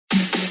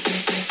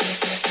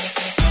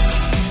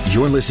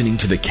You're listening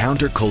to the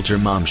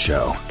Counterculture Mom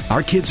Show.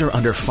 Our kids are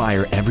under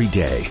fire every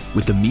day,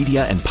 with the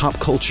media and pop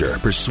culture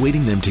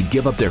persuading them to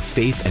give up their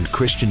faith and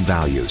Christian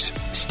values.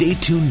 Stay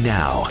tuned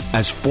now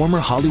as former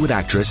Hollywood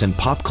actress and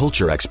pop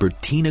culture expert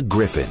Tina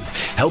Griffin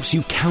helps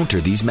you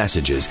counter these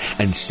messages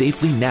and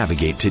safely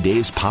navigate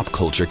today's pop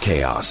culture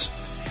chaos.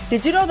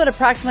 Did you know that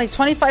approximately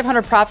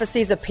 2,500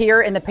 prophecies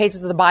appear in the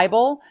pages of the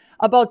Bible?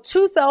 About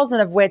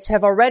 2,000 of which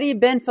have already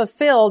been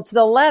fulfilled to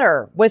the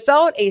letter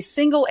without a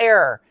single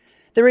error.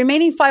 The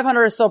remaining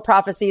 500 or so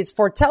prophecies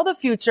foretell the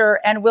future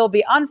and will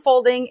be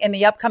unfolding in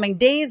the upcoming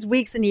days,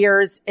 weeks, and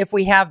years if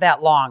we have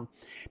that long.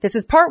 This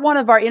is part one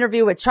of our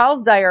interview with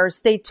Charles Dyer.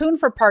 Stay tuned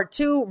for part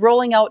two,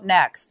 rolling out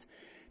next.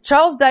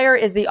 Charles Dyer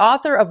is the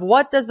author of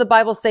What Does the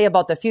Bible Say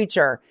About the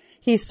Future?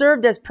 He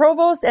served as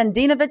provost and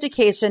dean of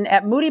education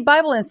at Moody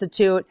Bible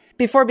Institute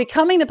before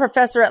becoming the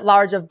professor at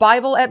large of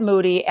Bible at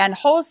Moody and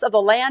host of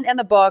the Land and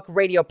the Book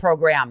radio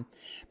program.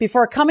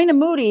 Before coming to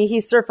Moody,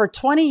 he served for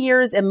 20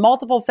 years in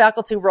multiple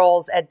faculty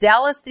roles at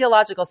Dallas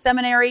Theological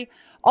Seminary,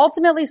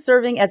 ultimately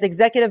serving as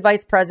executive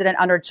vice president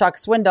under Chuck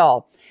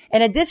Swindoll.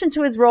 In addition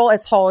to his role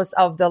as host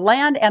of the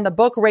Land and the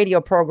Book radio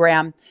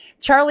program,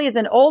 Charlie is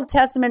an Old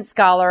Testament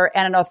scholar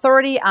and an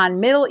authority on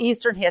Middle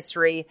Eastern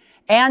history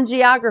and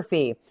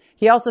geography.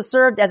 He also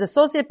served as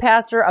associate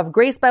pastor of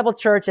Grace Bible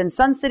Church in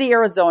Sun City,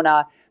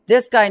 Arizona.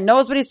 This guy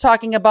knows what he's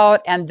talking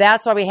about, and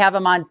that's why we have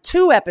him on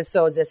 2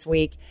 episodes this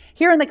week.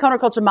 Here in the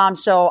Counterculture Mom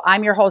Show,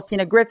 I'm your host,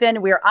 Tina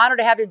Griffin. We are honored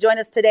to have you join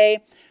us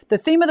today. The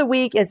theme of the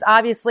week is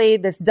obviously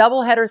this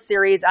doubleheader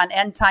series on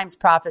end times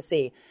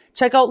prophecy.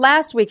 Check out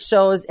last week's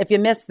shows if you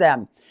missed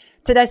them.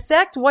 To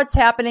dissect what's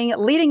happening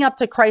leading up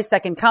to Christ's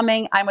second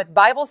coming, I'm with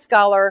Bible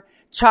scholar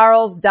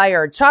Charles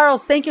Dyer.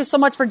 Charles, thank you so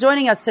much for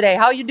joining us today.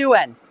 How are you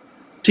doing?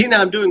 Tina,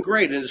 I'm doing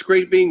great, and it's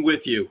great being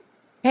with you.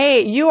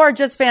 Hey, you are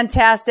just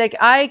fantastic.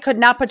 I could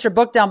not put your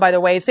book down, by the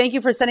way. Thank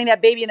you for sending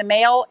that baby in the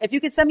mail. If you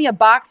could send me a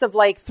box of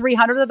like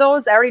 300 of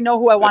those, I already know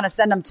who I want to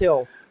send them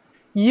to.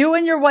 You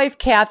and your wife,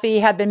 Kathy,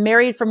 have been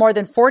married for more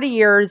than 40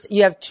 years.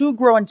 You have 2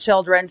 grown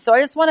children. So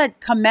I just want to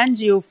commend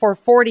you for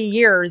 40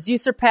 years. You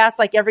surpassed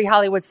like every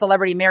Hollywood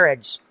celebrity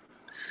marriage.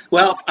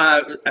 Well,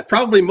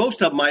 probably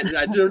most of them.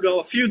 I do know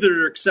a few that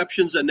are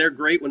exceptions, and they're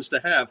great ones to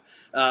have.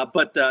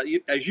 But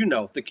as you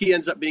know, the key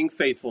ends up being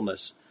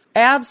faithfulness.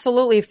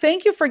 Absolutely.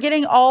 Thank you for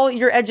getting all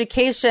your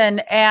education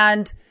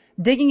and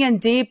digging in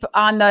deep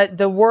on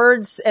the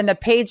words and the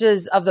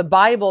pages of the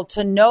Bible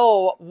to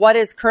know what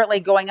is currently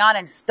going on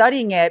and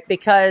studying it,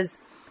 because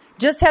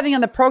just having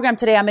on the program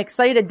today, I'm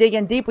excited to dig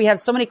in deep. We have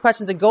so many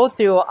questions to go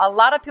through. A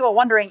lot of people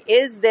wondering,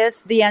 is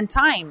this the end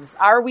times?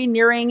 Are we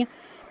nearing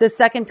the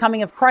second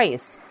coming of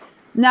Christ?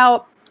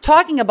 Now,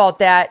 talking about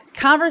that,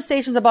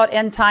 conversations about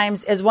end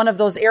times is one of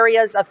those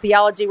areas of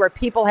theology where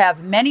people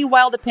have many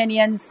wild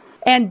opinions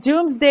and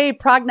doomsday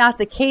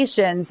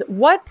prognostications.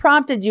 What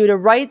prompted you to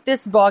write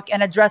this book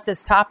and address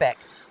this topic?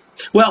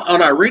 Well,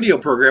 on our radio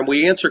program,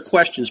 we answer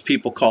questions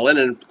people call in.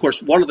 And of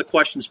course, one of the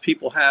questions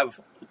people have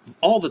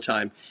all the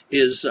time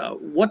is,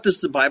 what does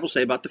the Bible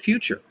say about the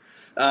future?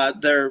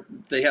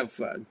 They have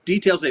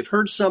details. They've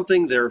heard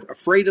something. They're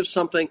afraid of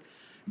something.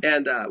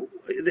 And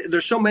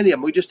there's so many of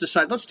them. We just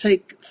decided, let's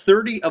take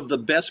 30 of the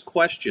best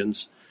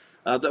questions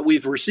that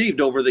we've received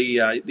over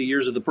the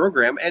years of the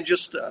program and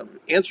just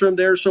answer them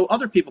there so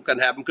other people can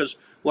have them. Because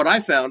what I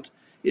found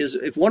is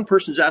if one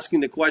person's asking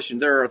the question,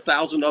 there are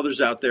 1,000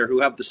 others out there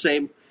who have the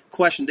same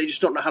question. They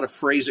just don't know how to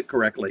phrase it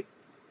correctly.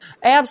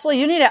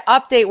 Absolutely. You need an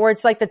update where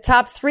it's like the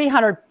top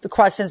 300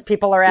 questions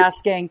people are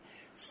asking.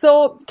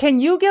 So can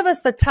you give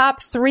us the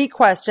top 3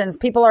 questions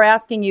people are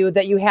asking you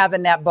that you have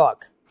in that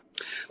book?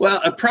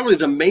 Well, probably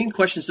the main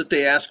questions that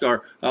they ask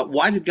are,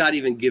 why did God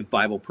even give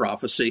Bible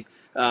prophecy?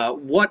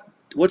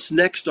 What's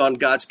next on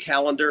God's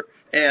calendar?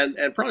 And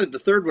probably the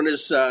third one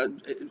is,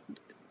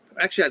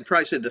 actually, I'd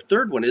probably say the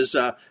third one is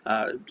all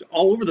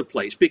over the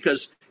place,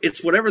 because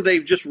it's whatever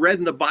they've just read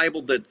in the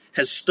Bible that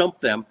has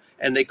stumped them,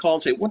 and they call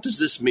and say, what does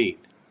this mean?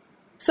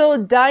 So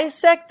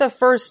dissect the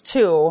first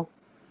 2.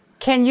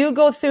 Can you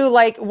go through,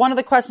 like, one of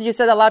the questions you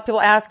said that a lot of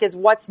people ask is,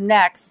 what's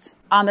next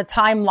on the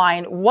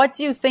timeline? What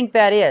do you think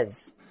that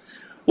is?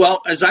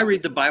 Well, as I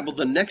read the Bible,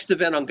 the next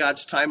event on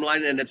God's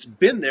timeline, and it's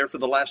been there for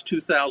the last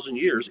 2,000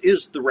 years,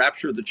 is the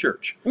rapture of the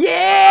church.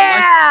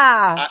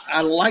 Yeah!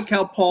 I like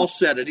how Paul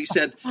said it. He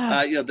said,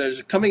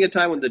 there's coming a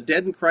time when the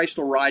dead in Christ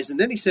will rise. And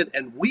then he said,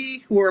 and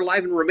we who are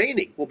alive and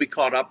remaining will be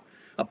caught up.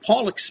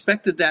 Paul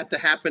expected that to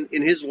happen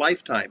in his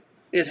lifetime.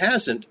 It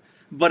hasn't,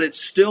 but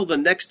it's still the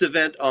next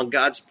event on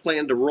God's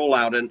plan to roll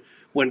out. And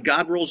when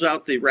God rolls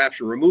out the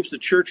rapture, removes the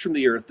church from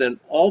the earth, then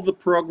all the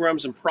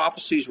programs and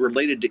prophecies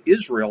related to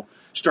Israel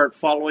start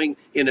following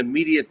in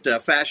immediate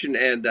fashion,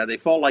 and they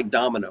fall like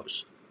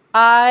dominoes.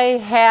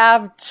 I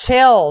have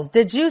chills.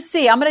 Did you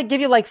see? I'm going to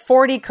give you like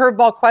 40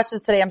 curveball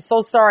questions today. I'm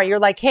so sorry. You're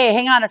like, hey,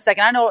 hang on a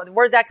second. I know.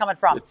 Where's that coming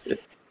from?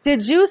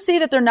 Did you see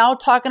that they're now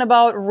talking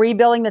about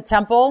rebuilding the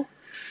temple?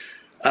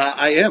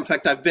 I am. In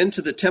fact, I've been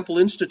to the Temple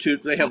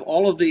Institute. They have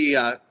all of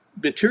the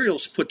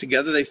materials put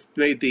together. They've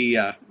made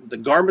the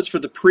garments for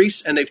the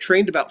priests, and they've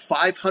trained about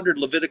 500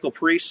 Levitical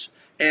priests.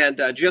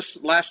 And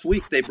just last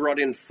week, they brought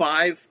in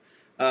 5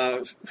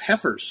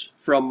 heifers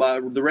from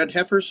the red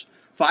heifers,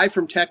 5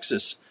 from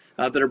Texas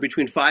that are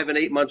between 5 and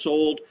 8 months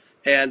old.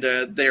 And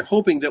they're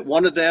hoping that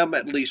one of them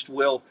at least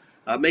will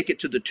make it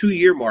to the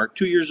 2-year mark,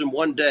 2 years and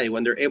 1 day,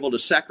 when they're able to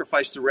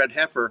sacrifice the red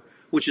heifer,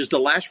 which is the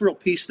last real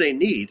piece they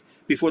need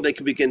before they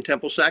can begin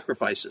temple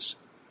sacrifices.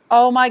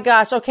 Oh my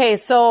gosh. Okay.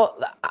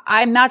 So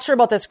I'm not sure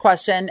about this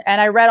question.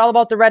 And I read all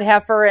about the red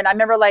heifer. And I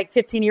remember like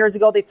 15 years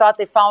ago, they thought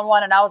they found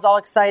one and I was all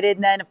excited.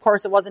 And then of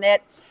course it wasn't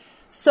it.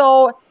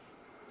 So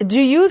do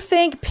you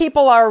think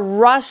people are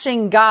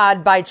rushing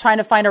God by trying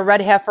to find a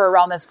red heifer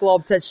around this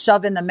globe to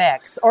shove in the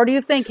mix? Or do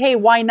you think, hey,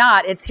 why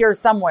not? It's here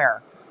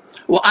somewhere.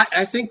 Well,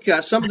 I think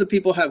some of the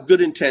people have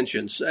good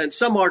intentions, and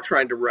some are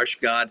trying to rush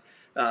God.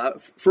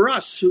 For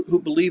us who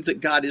believe that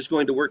God is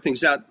going to work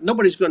things out,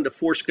 nobody's going to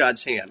force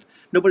God's hand.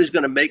 Nobody's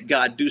going to make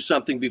God do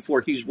something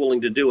before he's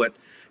willing to do it.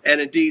 And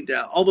indeed,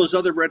 all those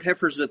other red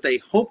heifers that they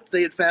hoped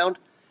they had found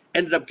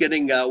ended up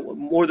getting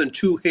more than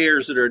 2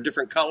 hairs that are a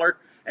different color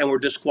and were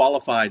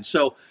disqualified.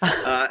 So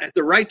at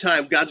the right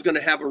time, God's going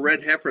to have a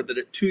red heifer that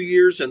at 2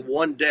 years and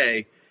 1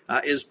 day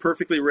is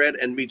perfectly red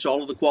and meets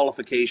all of the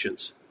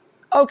qualifications.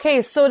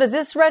 Okay, so does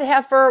this red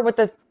heifer with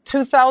the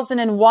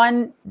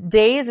 2001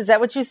 days, is that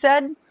what you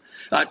said?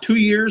 2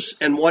 years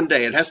and 1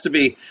 day. It has to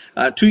be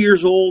 2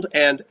 years old,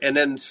 and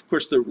then, of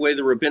course, the way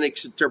the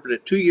rabbinics interpret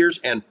it, 2 years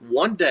and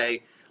 1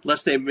 day,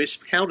 lest they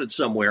miscounted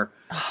somewhere.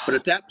 But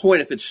at that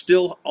point, if it's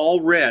still all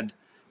red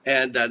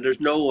and there's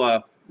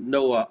no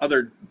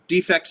other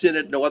defects in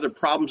it, no other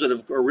problems that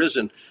have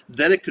arisen,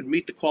 then it could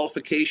meet the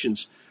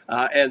qualifications.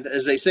 And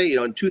as they say,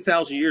 in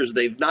 2,000 years,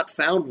 they've not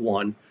found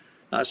one.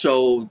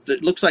 So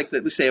it looks like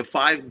at least they have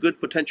 5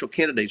 good potential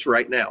candidates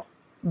right now.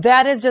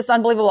 That is just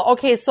unbelievable.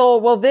 Okay, so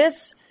will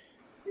this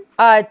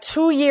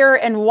 2 year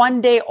and 1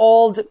 day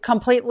old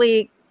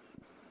completely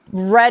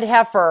red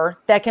heifer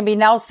that can be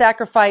now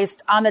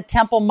sacrificed on the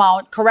Temple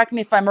Mount, correct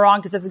me if I'm wrong,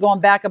 because this is going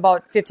back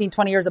about 15,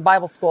 20 years of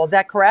Bible school. Is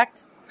that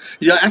correct?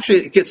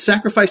 Actually, it gets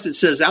sacrificed, it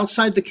says,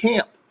 outside the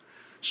camp.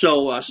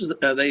 So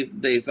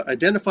they've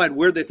identified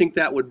where they think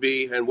that would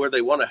be and where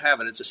they want to have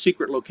it. It's a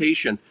secret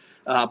location.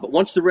 But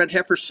once the red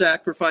heifer's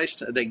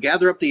sacrificed, they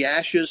gather up the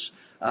ashes,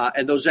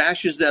 and those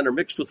ashes then are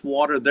mixed with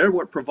water. They're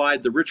what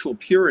provide the ritual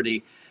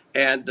purity,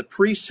 and the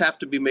priests have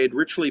to be made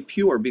ritually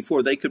pure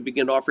before they could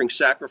begin offering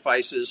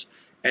sacrifices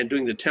and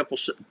doing the temple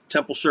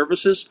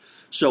services.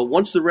 So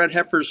once the red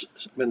heifer's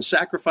been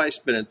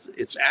sacrificed,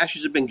 its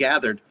ashes have been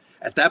gathered,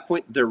 at that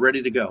point they're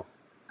ready to go.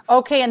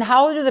 Okay, and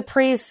how do the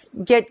priests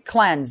get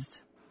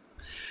cleansed?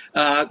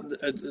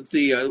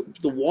 The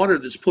water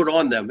that's put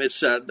on them, it's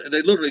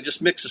they literally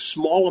just mix a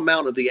small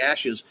amount of the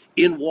ashes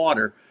in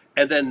water,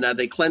 and then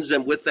they cleanse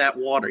them with that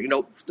water.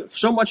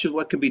 So much of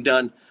what can be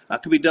done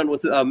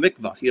with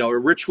mikvah, a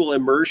ritual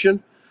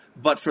immersion.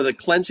 But for the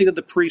cleansing of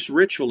the priest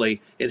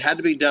ritually, it had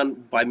to be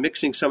done by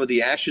mixing some of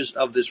the ashes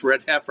of this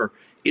red heifer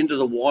into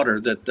the water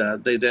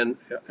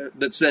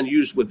that's then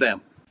used with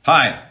them.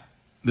 Hi.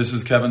 This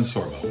is Kevin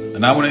Sorbo,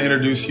 and I want to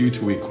introduce you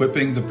to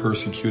Equipping the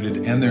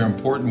Persecuted and their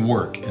important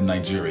work in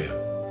Nigeria.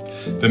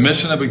 The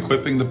mission of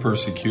Equipping the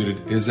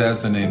Persecuted is,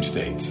 as the name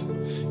states,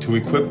 to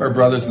equip our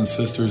brothers and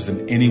sisters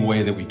in any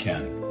way that we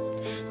can.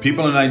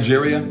 People in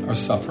Nigeria are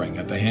suffering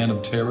at the hand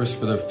of terrorists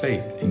for their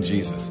faith in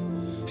Jesus.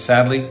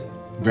 Sadly,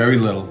 very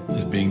little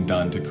is being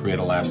done to create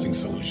a lasting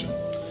solution.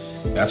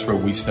 That's where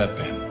we step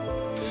in.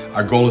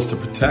 Our goal is to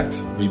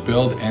protect,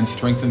 rebuild, and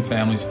strengthen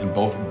families in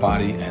both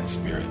body and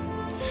spirit.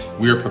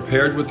 We are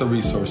prepared with the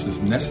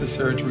resources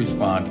necessary to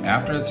respond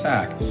after an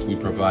attack. We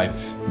provide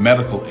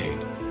medical aid,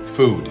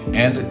 food,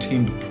 and a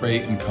team to pray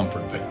and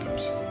comfort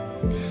victims.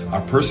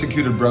 Our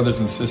persecuted brothers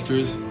and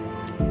sisters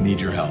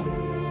need your help.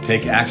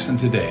 Take action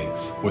today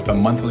with a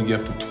monthly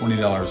gift of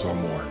 $20 or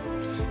more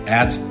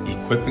at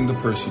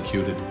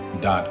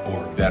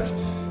equippingthepersecuted.org. That's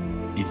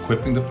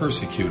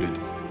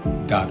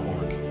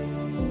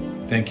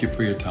equippingthepersecuted.org. Thank you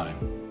for your time.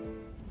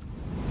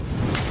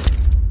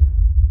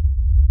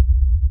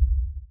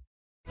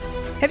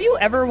 Have you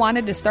ever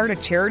wanted to start a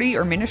charity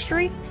or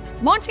ministry?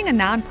 Launching a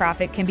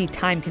nonprofit can be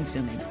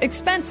time-consuming,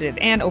 expensive,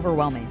 and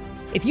overwhelming.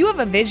 If you have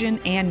a vision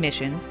and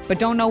mission, but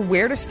don't know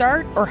where to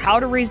start or how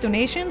to raise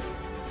donations,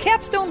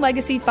 Capstone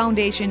Legacy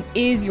Foundation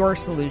is your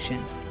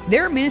solution.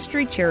 Their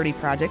ministry charity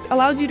project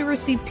allows you to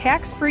receive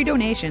tax-free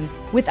donations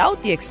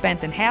without the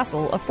expense and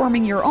hassle of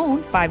forming your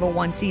own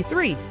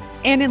 501c3,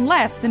 and in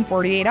less than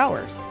 48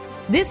 hours.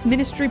 This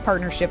ministry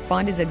partnership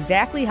fund is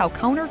exactly how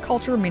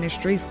Counterculture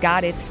Ministries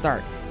got its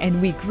start,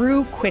 and we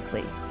grew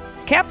quickly.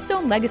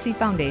 Capstone Legacy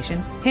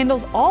Foundation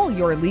handles all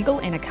your legal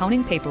and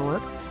accounting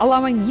paperwork,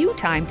 allowing you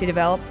time to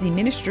develop the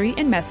ministry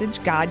and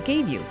message God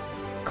gave you.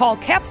 Call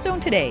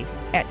Capstone today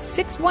at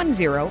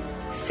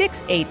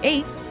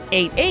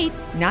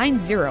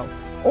 610-688-8890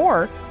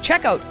 or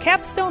check out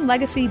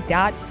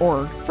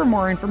capstonelegacy.org for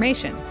more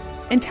information.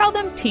 And tell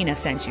them Tina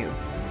sent you.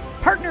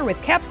 Partner with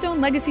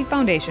Capstone Legacy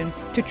Foundation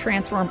to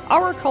transform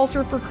our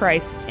culture for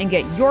Christ and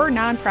get your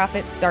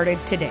nonprofit started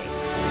today.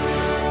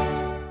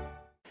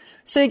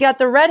 So you got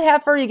the red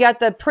heifer, you got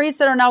the priests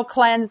that are now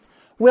cleansed.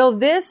 Will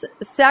this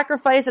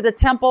sacrifice at the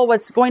temple,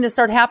 what's going to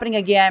start happening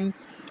again,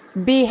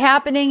 be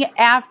happening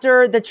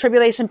after the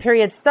tribulation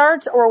period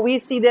starts, or we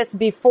see this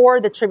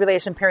before the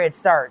tribulation period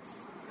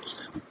starts?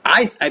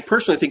 I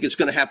personally think it's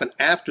going to happen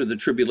after the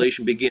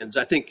tribulation begins.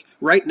 I think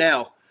right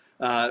now,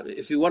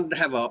 if you wanted to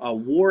have a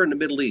war in the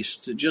Middle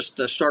East, to just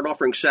start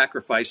offering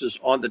sacrifices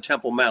on the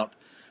Temple Mount,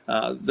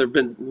 there have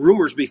been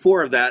rumors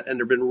before of that, and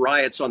there have been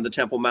riots on the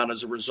Temple Mount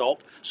as a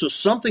result. So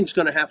something's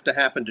going to have to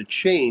happen to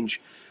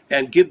change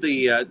and give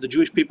the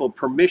Jewish people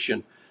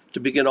permission to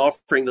begin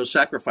offering those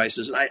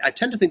sacrifices. And I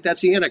tend to think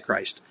that's the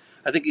Antichrist.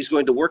 I think he's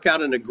going to work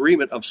out an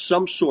agreement of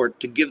some sort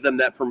to give them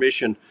that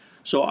permission.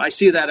 So I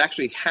see that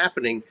actually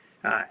happening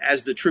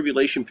as the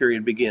tribulation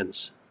period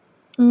begins.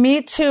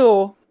 Me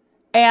too.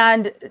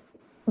 And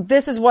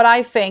this is what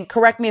I think.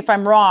 Correct me if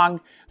I'm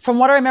wrong. From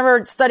what I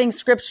remember studying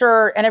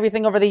scripture and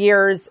everything over the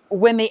years,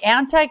 when the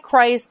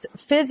Antichrist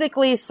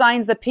physically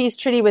signs the peace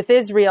treaty with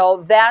Israel,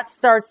 that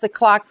starts the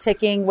clock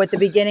ticking with the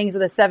beginnings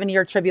of the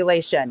 7-year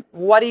tribulation.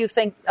 What do you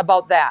think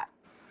about that?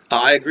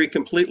 I agree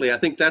completely. I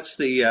think that's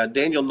the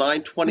Daniel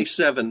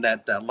 9:27,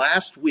 that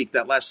last week,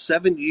 that last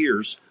 7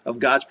 years of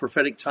God's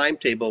prophetic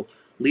timetable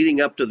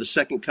leading up to the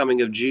second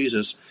coming of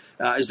Jesus,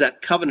 is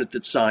that covenant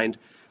that's signed.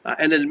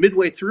 And then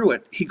midway through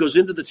it, he goes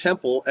into the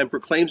temple and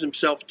proclaims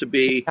himself to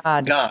be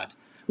God,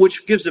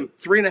 which gives him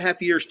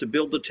 3.5 years to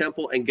build the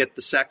temple and get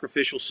the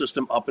sacrificial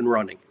system up and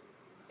running.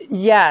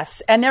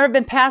 Yes. And there have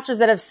been pastors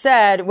that have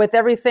said, with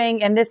everything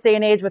in this day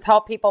and age, with how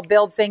people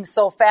build things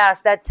so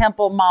fast, that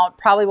Temple Mount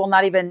probably will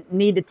not even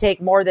need to take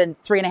more than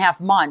 3.5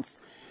 months.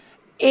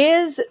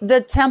 Is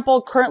the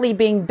temple currently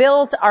being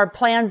built? Are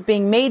plans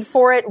being made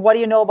for it? What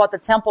do you know about the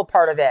temple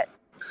part of it?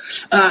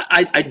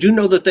 I do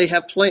know that they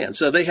have plans.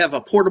 They have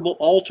a portable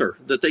altar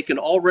that they can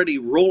already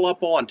roll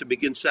up on to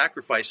begin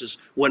sacrifices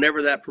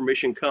whenever that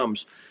permission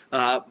comes.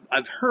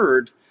 I've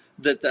heard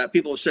that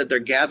people have said they're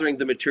gathering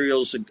the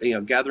materials,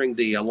 gathering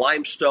the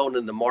limestone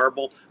and the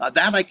marble.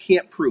 That I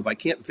can't prove. I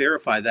can't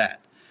verify that.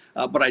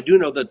 But I do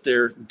know that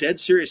they're dead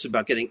serious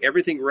about getting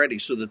everything ready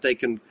so that they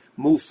can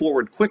move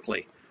forward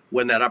quickly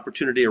when that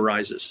opportunity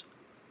arises.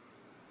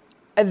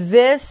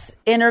 This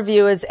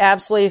interview is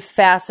absolutely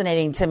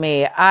fascinating to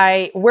me.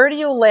 Where do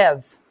you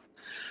live?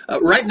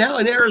 Right now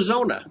in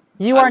Arizona.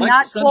 You are I like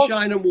not the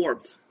sunshine and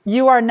warmth.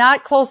 You are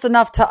not close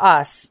enough to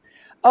us.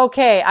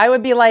 Okay, I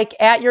would be like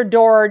at your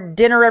door,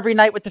 dinner every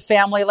night with the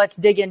family. Let's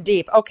dig in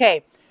deep.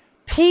 Okay,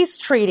 peace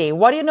treaty.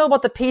 What do you know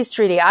about the peace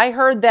treaty? I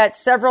heard that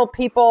several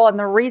people in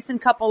the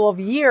recent couple of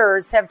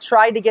years have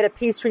tried to get a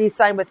peace treaty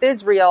signed with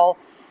Israel.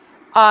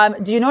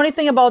 Do you know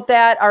anything about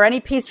that? Are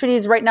any peace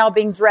treaties right now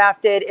being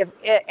drafted?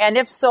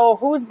 If so,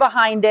 who's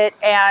behind it?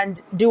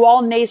 And do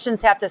all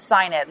nations have to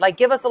sign it? Like,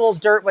 give us a little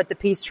dirt with the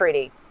peace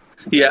treaty.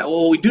 Yeah,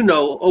 well, we do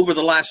know over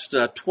the last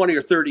 20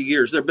 or 30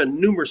 years, there have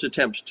been numerous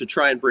attempts to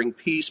try and bring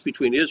peace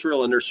between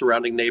Israel and their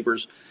surrounding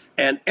neighbors,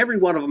 and every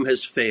one of them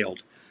has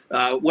failed.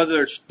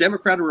 Whether it's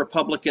Democrat or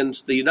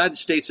Republicans, the United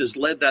States has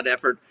led that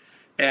effort,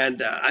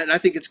 and I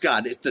think it's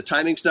God. The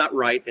timing's not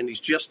right, and he's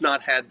just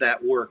not had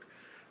that work.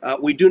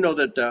 We do know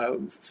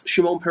that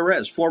Shimon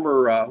Peres,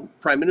 former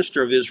prime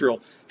minister of Israel,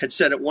 had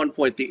said at one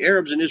point, the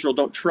Arabs and Israel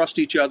don't trust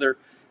each other.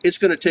 It's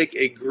going to take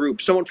a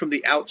group, someone from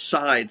the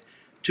outside,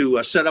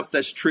 to set up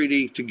this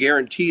treaty to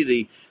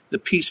guarantee the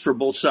peace for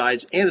both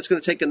sides, and it's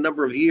going to take a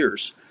number of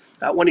years.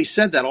 When he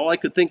said that, all I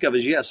could think of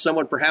is, yes,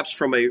 someone perhaps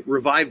from a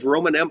revived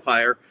Roman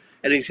Empire,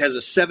 and he has a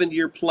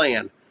 7-year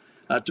plan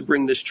to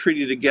bring this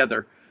treaty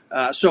together.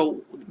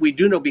 So we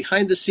do know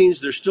behind the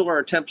scenes there still are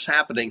attempts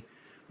happening,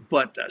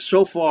 but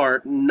so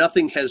far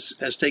nothing has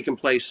taken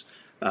place.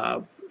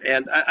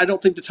 And I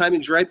don't think the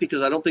timing's right,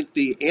 because I don't think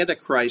the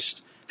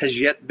Antichrist has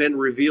yet been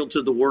revealed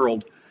to the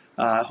world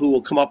who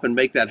will come up and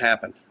make that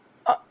happen.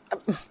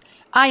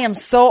 I am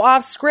so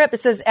off script.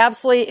 This is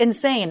absolutely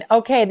insane.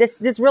 Okay,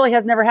 this really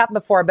has never happened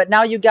before, but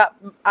now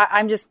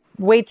I'm just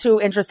way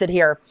too interested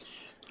here.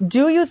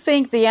 Do you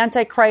think the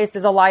Antichrist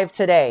is alive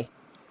today?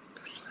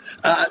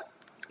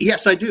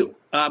 Yes, I do.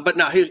 But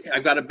now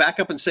I've got to back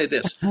up and say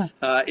this.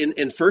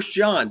 In 1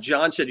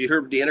 John said, you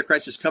heard the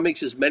Antichrist is coming. He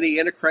says, many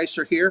Antichrists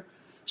are here.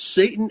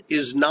 Satan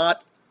is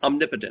not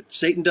omnipotent.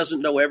 Satan doesn't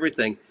know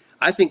everything.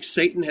 I think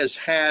Satan has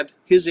had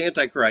his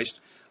Antichrist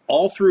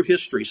all through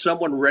history,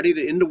 someone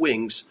ready in the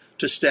wings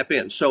to step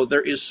in. So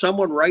there is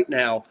someone right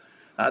now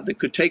that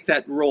could take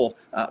that role.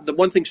 The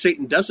one thing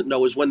Satan doesn't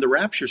know is when the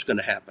rapture is going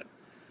to happen.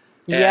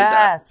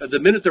 Yes. And the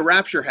minute the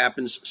rapture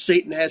happens,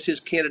 Satan has his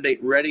candidate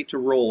ready to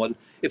roll. And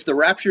if the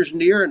rapture's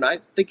near, and I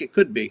think it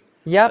could be,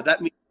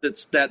 that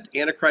means that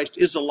Antichrist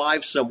is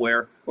alive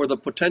somewhere, or the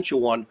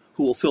potential one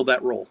who will fill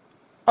that role.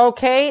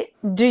 Okay.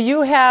 Do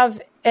you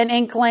have an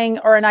inkling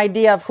or an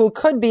idea of who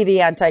could be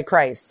the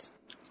Antichrist?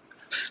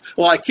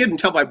 Well, I kid and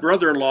tell my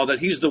brother-in-law that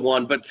he's the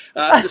one, but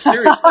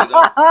seriously,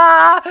 though,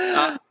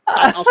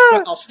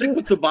 I'll stick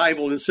with the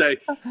Bible and say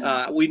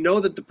we know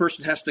that the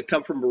person has to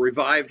come from a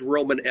revived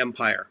Roman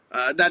Empire.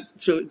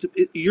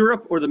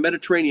 Europe or the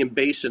Mediterranean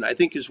basin, I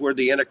think, is where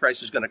the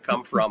Antichrist is going to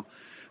come from.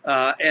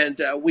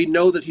 And we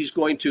know that he's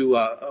going to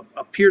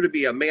appear to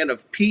be a man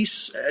of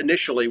peace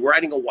initially,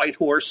 riding a white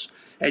horse,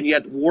 and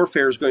yet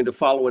warfare is going to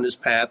follow in his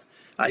path.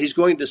 He's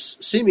going to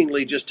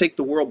seemingly just take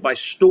the world by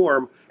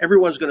storm.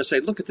 Everyone's going to say,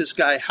 look at this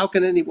guy. How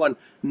can anyone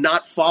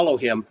not follow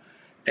him?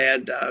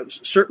 And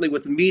certainly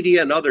with the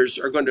media and others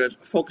are going to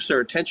focus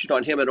their attention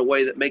on him in a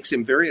way that makes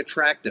him very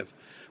attractive.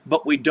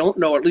 But we don't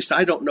know, at least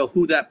I don't know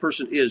who that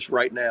person is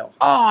right now.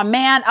 Oh,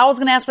 man, I was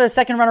going to ask for the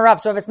second runner-up.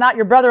 So if it's not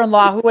your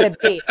brother-in-law, who would it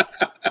be?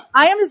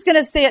 I am just going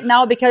to say it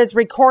now because it's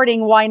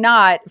recording. Why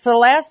not? For the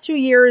last 2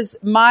 years,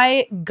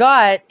 my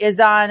gut is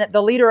on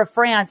the leader of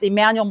France,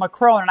 Emmanuel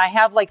Macron, and I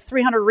have like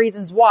 300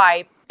 reasons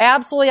why.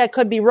 Absolutely, I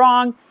could be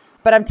wrong,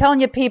 but I'm telling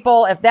you,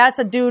 people, if that's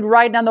a dude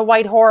riding on the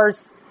white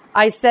horse,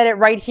 I said it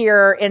right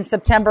here in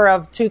September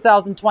of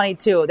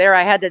 2022. There,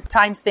 I had to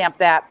timestamp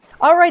that.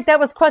 All right, that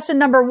was question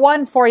number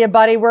 1 for you,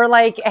 buddy. We're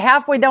like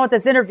halfway done with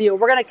this interview.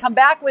 We're going to come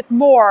back with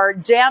more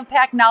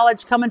jam-packed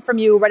knowledge coming from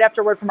you right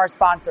after a word from our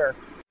sponsor.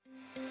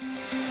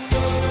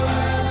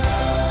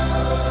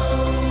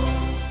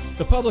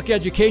 The public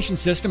education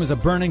system is a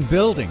burning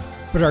building,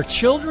 but our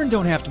children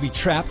don't have to be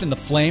trapped in the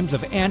flames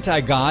of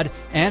anti-God,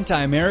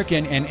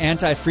 anti-American, and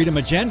anti-freedom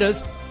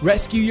agendas.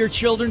 Rescue your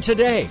children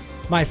today.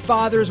 My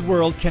Father's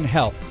World can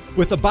help.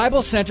 With a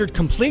Bible-centered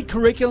complete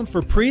curriculum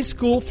for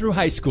preschool through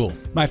high school,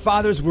 My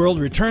Father's World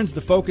returns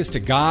the focus to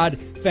God,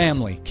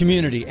 family,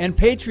 community, and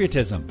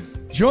patriotism.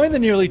 Join the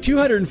nearly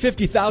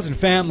 250,000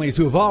 families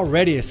who have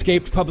already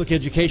escaped public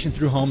education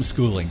through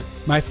homeschooling.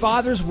 My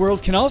Father's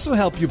World can also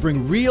help you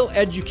bring real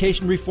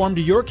education reform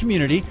to your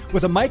community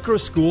with a micro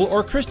school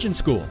or Christian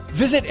school.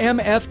 Visit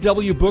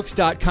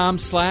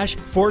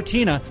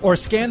mfwbooks.com/Fortina or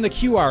scan the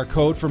QR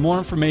code for more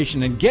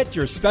information and get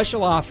your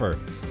special offer.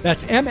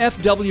 That's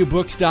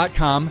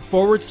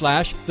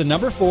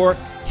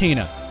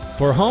mfwbooks.com/4Tina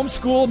for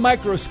homeschool,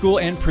 micro school,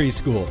 and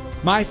preschool.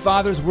 My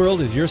Father's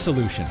World is your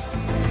solution.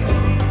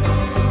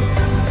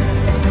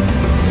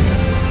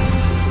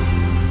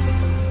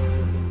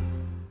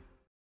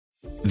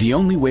 The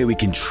only way we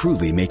can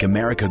truly make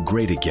America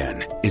great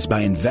again is by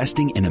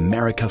investing in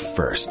America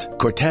first.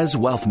 Cortez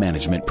Wealth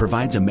Management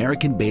provides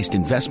American-based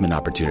investment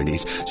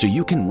opportunities so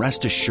you can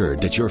rest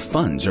assured that your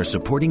funds are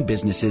supporting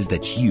businesses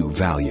that you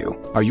value.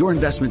 Are your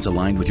investments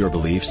aligned with your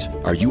beliefs?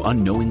 Are you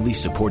unknowingly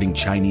supporting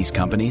Chinese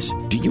companies?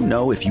 Do you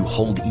know if you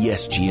hold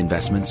ESG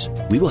investments?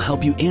 We will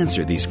help you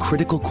answer these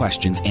critical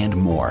questions and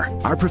more.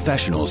 Our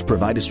professionals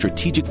provide a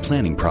strategic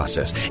planning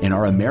process in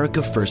our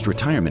America First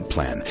retirement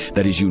plan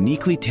that is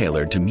uniquely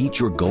tailored to meet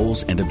your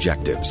goals and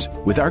objectives.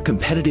 With our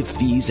competitive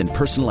fees and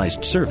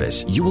personalized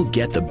service, you will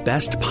get the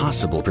best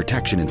possible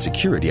protection and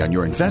security on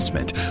your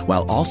investment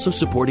while also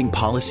supporting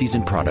policies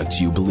and products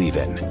you believe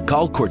in.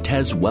 Call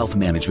Cortez Wealth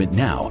Management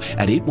now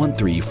at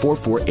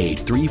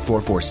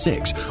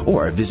 813-448-3446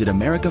 or visit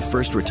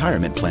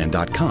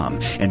AmericaFirstRetirementPlan.com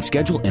and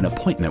schedule an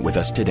appointment with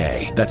us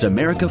today. That's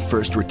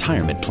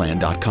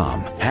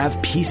AmericaFirstRetirementPlan.com.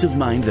 Have peace of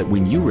mind that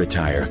when you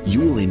retire, you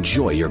will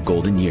enjoy your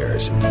golden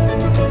years.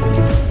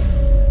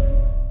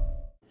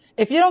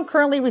 If you don't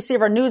currently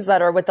receive our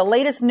newsletter with the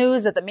latest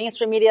news that the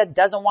mainstream media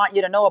doesn't want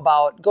you to know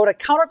about, go to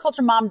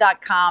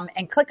counterculturemom.com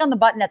and click on the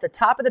button at the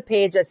top of the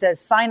page that says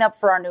sign up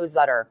for our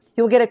newsletter.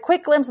 You will get a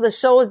quick glimpse of the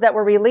shows that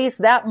were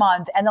released that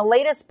month and the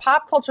latest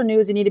pop culture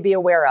news you need to be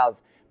aware of.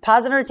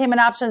 Positive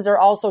entertainment options are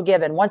also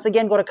given. Once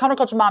again, go to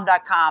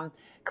counterculturemom.com,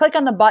 click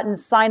on the button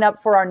sign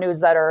up for our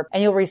newsletter,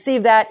 and you'll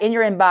receive that in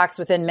your inbox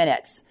within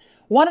minutes.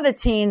 One of the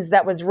teens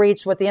that was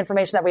reached with the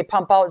information that we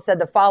pump out said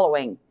the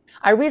following: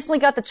 I recently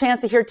got the chance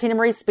to hear Tina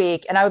Marie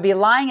speak, and I would be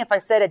lying if I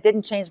said it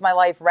didn't change my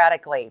life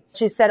radically.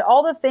 She said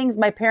all the things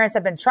my parents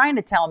have been trying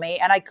to tell me,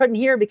 and I couldn't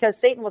hear because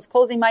Satan was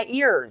closing my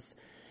ears.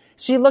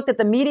 She looked at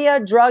the media,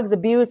 drugs,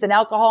 abuse, and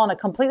alcohol in a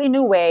completely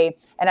new way,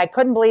 and I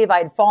couldn't believe I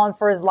had fallen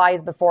for his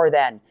lies before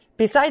then.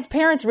 Besides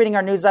parents reading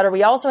our newsletter,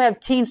 we also have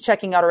teens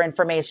checking out our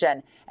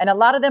information, and a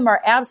lot of them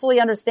are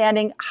absolutely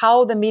understanding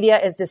how the media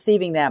is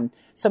deceiving them.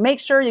 So make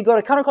sure you go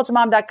to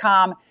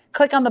counterculturemom.com,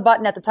 click on the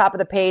button at the top of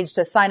the page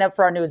to sign up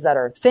for our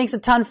newsletter. Thanks a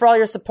ton for all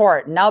your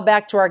support. Now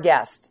back to our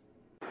guest.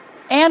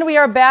 And we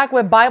are back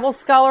with Bible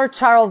scholar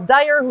Charles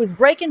Dyer, who's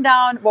breaking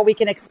down what we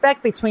can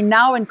expect between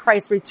now and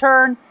Christ's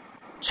return.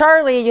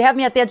 Charlie, you have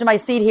me at the edge of my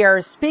seat here.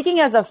 Speaking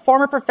as a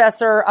former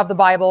professor of the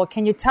Bible,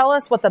 can you tell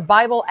us what the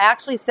Bible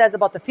actually says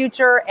about the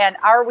future, and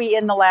are we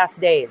in the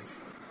last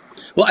days?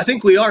 Well, I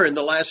think we are in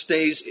the last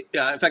days.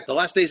 In fact, the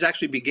last days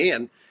actually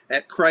began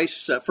at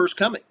Christ's first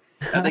coming.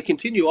 They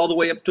continue all the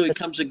way up until he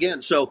comes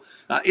again. So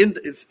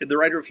the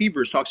writer of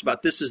Hebrews talks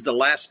about this is the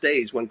last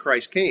days when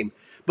Christ came.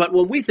 But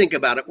when we think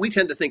about it, we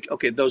tend to think,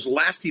 okay, those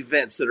last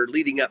events that are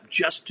leading up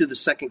just to the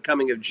second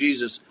coming of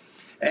Jesus,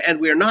 and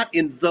we are not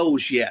in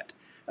those yet.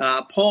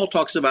 Paul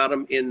talks about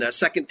them in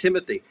 2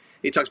 Timothy.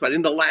 He talks about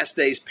in the last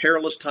days,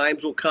 perilous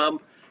times will come.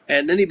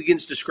 And then he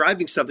begins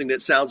describing something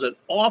that sounds an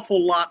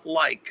awful lot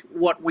like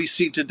what we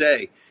see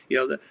today. You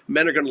know, the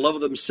men are going to love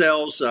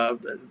themselves,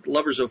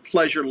 lovers of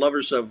pleasure,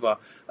 lovers of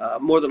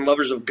more than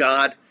lovers of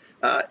God.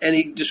 And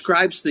he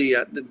describes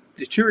the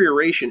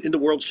deterioration in the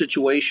world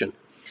situation.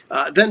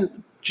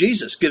 Then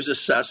Jesus gives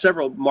us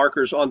several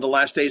markers on the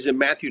last days in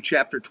Matthew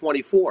chapter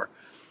 24.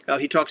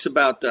 He talks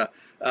about the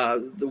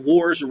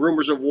wars,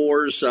 rumors of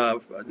wars,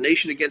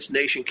 nation against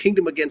nation,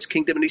 kingdom against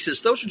kingdom. And he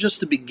says those are just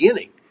the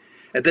beginning.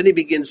 And then he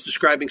begins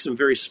describing some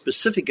very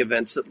specific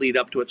events that lead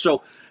up to it.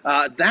 So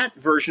that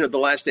version of the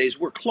last days,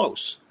 we're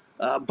close.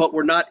 But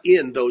we're not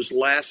in those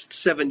last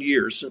 7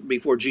 years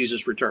before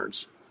Jesus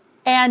returns.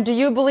 And do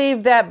you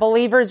believe that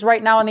believers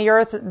right now on the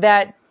earth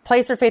that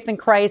place their faith in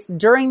Christ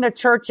during the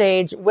church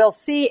age will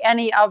see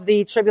any of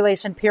the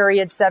tribulation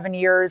period 7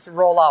 years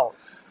roll out?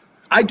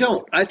 I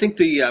don't. I think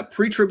the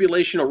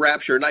pre-tribulational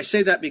rapture, and I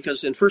say that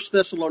because in 1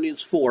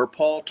 Thessalonians 4,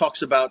 Paul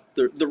talks about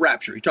the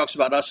rapture. He talks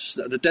about us,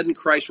 the dead in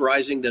Christ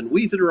rising, then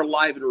we that are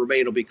alive and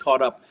remain will be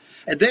caught up.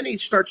 And then he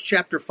starts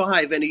chapter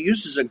 5, and he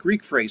uses a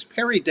Greek phrase,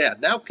 peridad,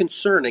 now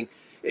concerning.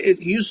 He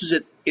uses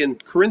it in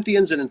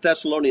Corinthians and in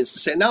Thessalonians to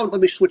say, now let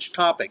me switch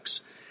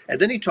topics. And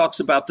then he talks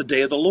about the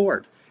day of the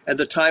Lord and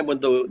the time when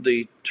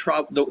the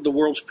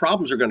world's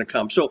problems are going to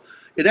come. So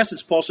in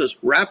essence, Paul says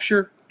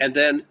rapture and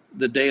then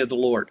the day of the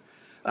Lord.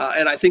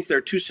 And I think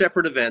they're two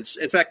separate events.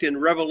 In fact, in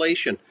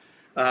Revelation,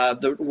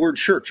 the word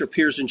church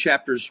appears in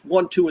chapters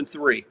 1, 2, and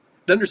 3.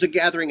 Then there's a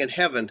gathering in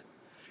heaven.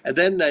 And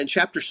then in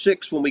chapter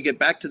 6, when we get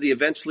back to the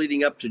events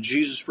leading up to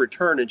Jesus'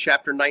 return in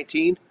chapter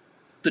 19,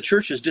 the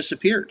church has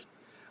disappeared.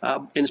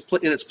 In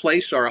its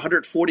place are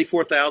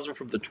 144,000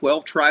 from the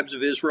 12 tribes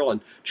of Israel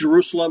and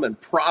Jerusalem and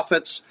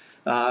prophets.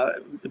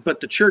 But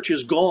the church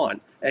is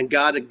gone, and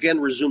God again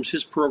resumes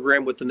his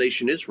program with the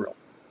nation Israel.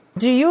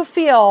 Do you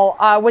feel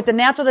with the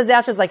natural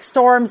disasters like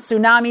storms,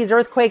 tsunamis,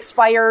 earthquakes,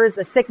 fires,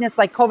 the sickness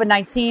like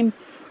COVID-19,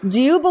 do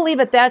you believe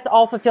that that's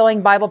all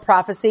fulfilling Bible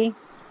prophecy?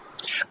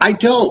 I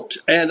don't,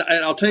 and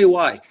I'll tell you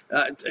why.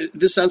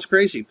 This sounds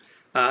crazy.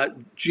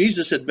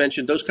 Jesus had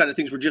mentioned those kind of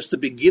things were just the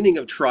beginning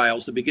of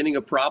trials, the beginning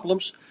of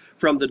problems.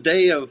 From the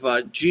day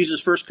of Jesus'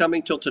 first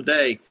coming till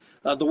today,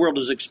 the world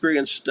has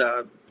experienced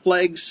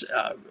plagues.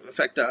 In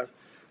fact,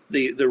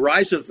 the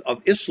rise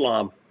of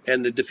Islam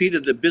and the defeat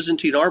of the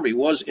Byzantine army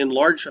was in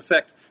large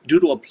effect due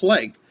to a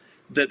plague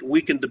that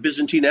weakened the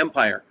Byzantine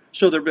Empire.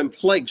 So there have been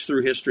plagues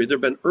through history. There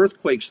have been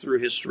earthquakes through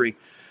history,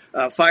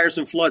 fires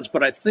and floods.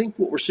 But I think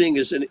what we're seeing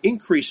is an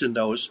increase in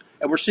those,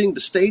 and we're seeing the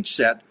stage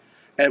set.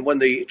 And when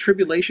the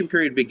tribulation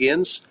period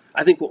begins,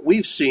 I think what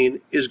we've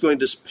seen is going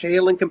to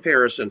pale in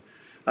comparison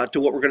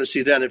to what we're going to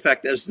see then. In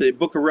fact, as the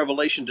book of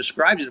Revelation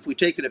describes it, if we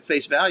take it at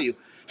face value,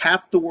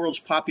 half the world's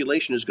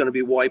population is going to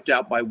be wiped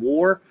out by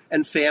war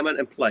and famine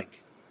and plague.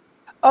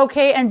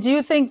 Okay, and do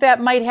you think that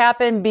might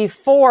happen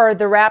before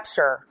the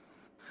rapture?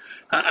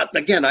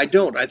 Again, I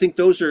don't. I think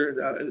those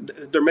are,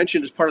 they're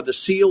mentioned as part of the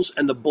seals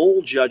and the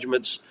bowl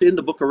judgments in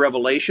the book of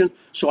Revelation.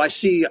 So I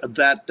see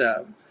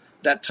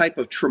that type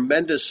of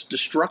tremendous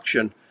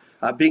destruction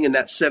being in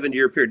that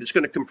 7-year period. It's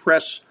going to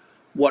compress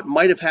what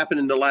might have happened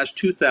in the last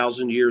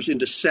 2,000 years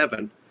into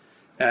 7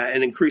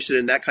 and increase it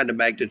in that kind of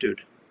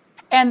magnitude.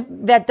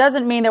 And that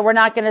doesn't mean that we're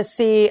not going to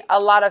see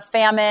a lot of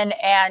famine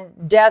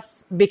and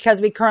death because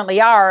we currently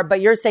are,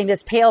 but you're saying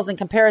this pales in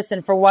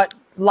comparison for what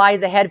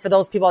lies ahead for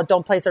those people that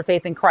don't place their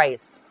faith in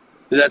Christ.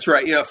 That's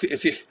right. You know,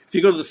 if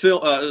you go to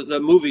the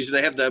movies and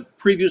they have the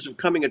previews of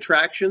coming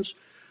attractions,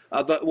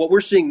 what we're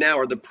seeing now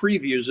are the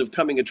previews of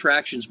coming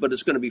attractions, but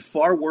it's going to be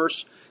far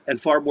worse and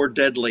far more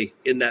deadly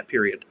in that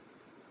period.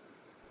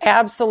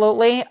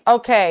 Absolutely.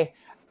 Okay.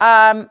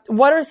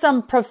 What are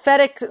some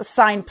prophetic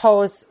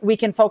signposts we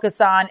can focus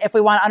on if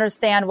we want to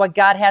understand what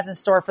God has in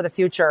store for the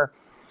future?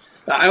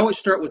 I always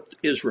start with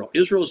Israel.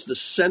 Israel is the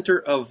center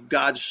of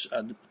God's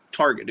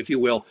target, if you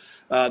will.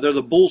 They're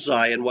the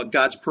bullseye in what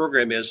God's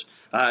program is.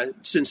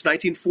 Since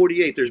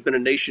 1948, there's been a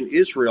nation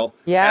Israel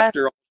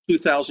after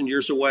 2,000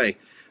 years away.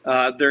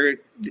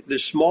 The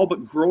small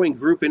but growing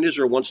group in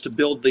Israel wants to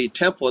build the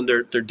temple, and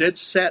they're dead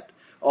set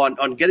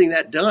on getting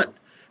that done.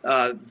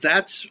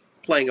 That's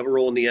playing a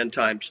role in the end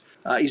times.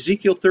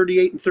 Ezekiel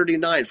 38 and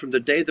 39, from the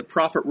day the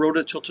prophet wrote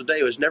it till today,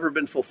 has never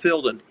been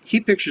fulfilled. And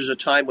he pictures a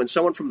time when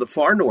someone from the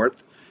far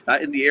north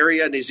in the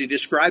area, and as he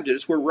described it,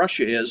 it's where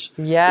Russia is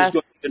going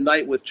to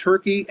unite with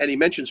Turkey, and he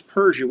mentions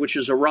Persia, which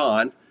is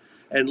Iran,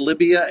 and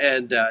Libya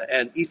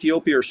and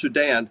Ethiopia or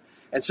Sudan,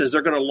 and says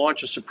they're going to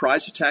launch a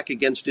surprise attack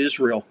against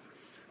Israel.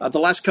 The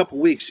last couple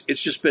of weeks,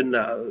 it's just been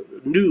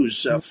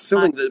news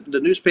filling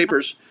the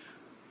newspapers.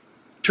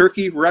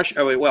 Turkey,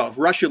 Russia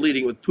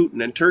leading with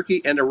Putin, and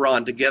Turkey and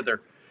Iran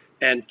together,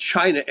 and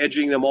China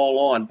edging them all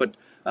on. But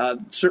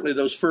certainly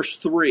those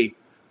first three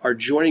are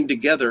joining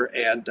together,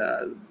 and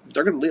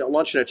they're going to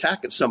launch an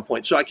attack at some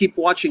point. So I keep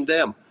watching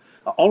them.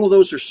 All of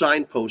those are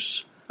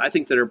signposts, I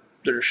think, that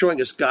are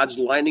showing us God's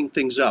lining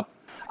things up.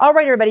 All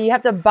right, everybody, you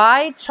have to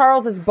buy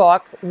Charles's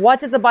book,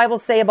 What Does the Bible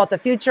Say About the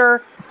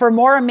Future? For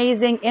more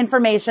amazing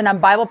information on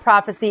Bible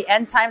prophecy,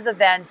 end times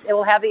events, it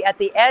will have you at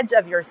the edge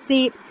of your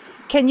seat.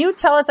 Can you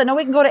tell us, I know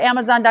we can go to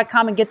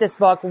Amazon.com and get this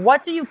book.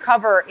 What do you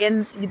cover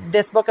in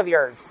this book of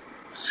yours?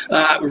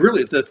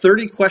 Really, the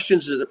 30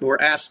 questions that were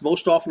asked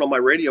most often on my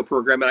radio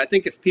program. And I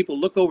think if people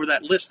look over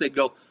that list, they'd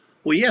go,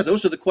 well, yeah,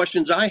 those are the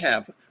questions I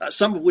have,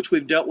 some of which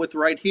we've dealt with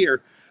right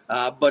here.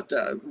 But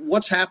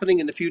what's happening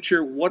in the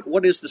future?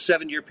 What is the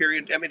 7-year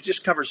period? I mean, it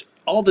just covers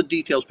all the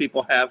details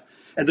people have.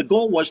 And the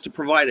goal was to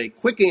provide a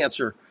quick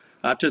answer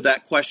to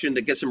that question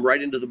that gets them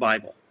right into the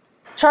Bible.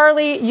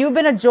 Charlie, you've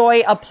been a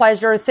joy, a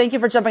pleasure. Thank you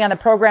for jumping on the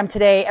program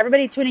today.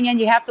 Everybody tuning in,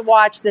 you have to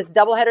watch this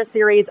doubleheader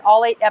series,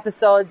 all 8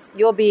 episodes.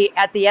 You'll be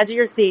at the edge of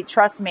your seat,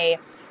 trust me,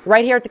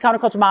 right here at the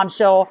Counterculture Mom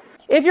Show.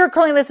 If you're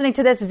currently listening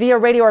to this via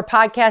radio or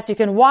podcast, you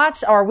can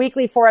watch our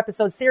weekly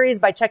 4-episode series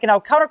by checking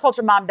out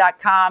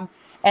counterculturemom.com.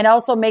 And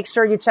also make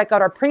sure you check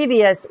out our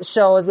previous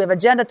shows. We have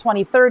Agenda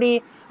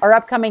 2030, our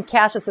upcoming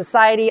Cashless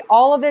Society,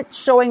 all of it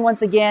showing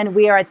once again,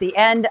 we are at the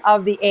end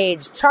of the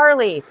age.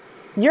 Charlie,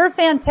 you're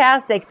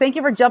fantastic. Thank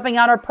you for jumping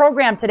on our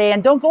program today.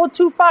 And don't go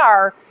too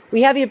far.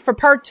 We have you for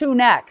part 2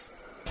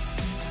 next.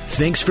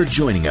 Thanks for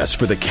joining us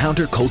for the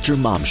Counterculture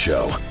Mom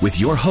Show with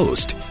your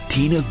host,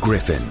 Tina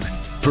Griffin.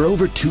 For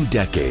over 2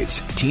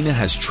 decades, Tina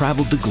has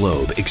traveled the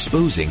globe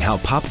exposing how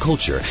pop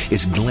culture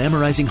is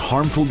glamorizing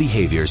harmful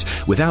behaviors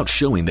without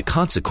showing the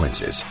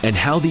consequences, and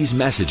how these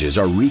messages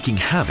are wreaking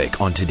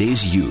havoc on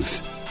today's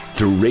youth.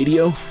 Through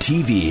radio,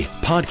 TV,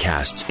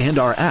 podcasts, and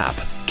our app,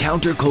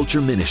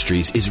 Counterculture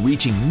Ministries is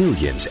reaching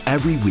millions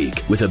every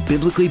week with a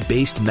biblically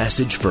based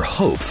message for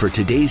hope for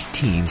today's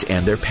teens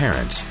and their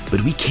parents.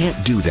 But we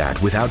can't do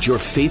that without your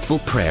faithful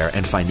prayer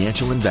and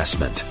financial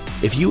investment.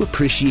 If you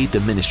appreciate the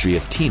ministry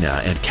of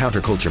Tina and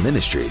Counterculture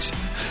Ministries,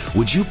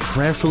 would you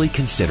prayerfully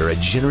consider a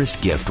generous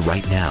gift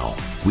right now?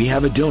 We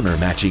have a donor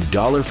matching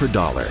dollar for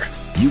dollar.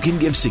 You can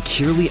give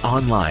securely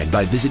online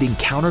by visiting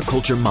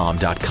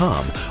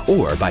counterculturemom.com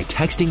or by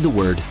texting the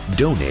word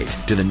donate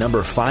to the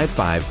number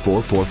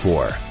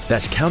 55444.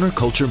 That's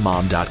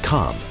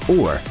counterculturemom.com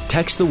or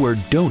text the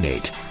word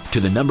donate to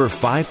the number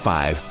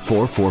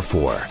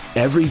 55444.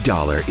 Every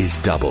dollar is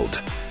doubled.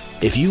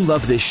 If you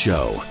love this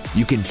show,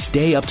 you can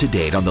stay up to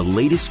date on the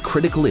latest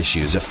critical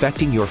issues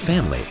affecting your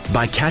family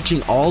by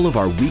catching all of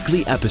our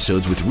weekly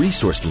episodes with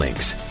resource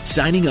links,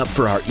 signing up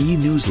for our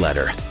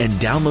e-newsletter, and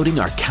downloading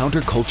our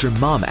Counterculture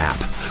Mom app,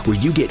 where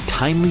you get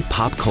timely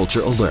pop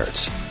culture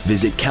alerts.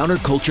 Visit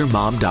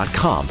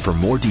counterculturemom.com for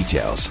more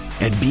details.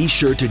 And be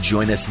sure to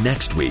join us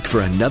next week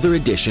for another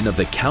edition of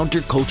the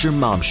Counterculture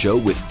Mom Show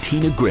with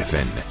Tina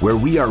Griffin, where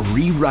we are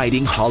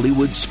rewriting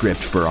Hollywood's script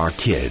for our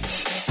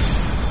kids.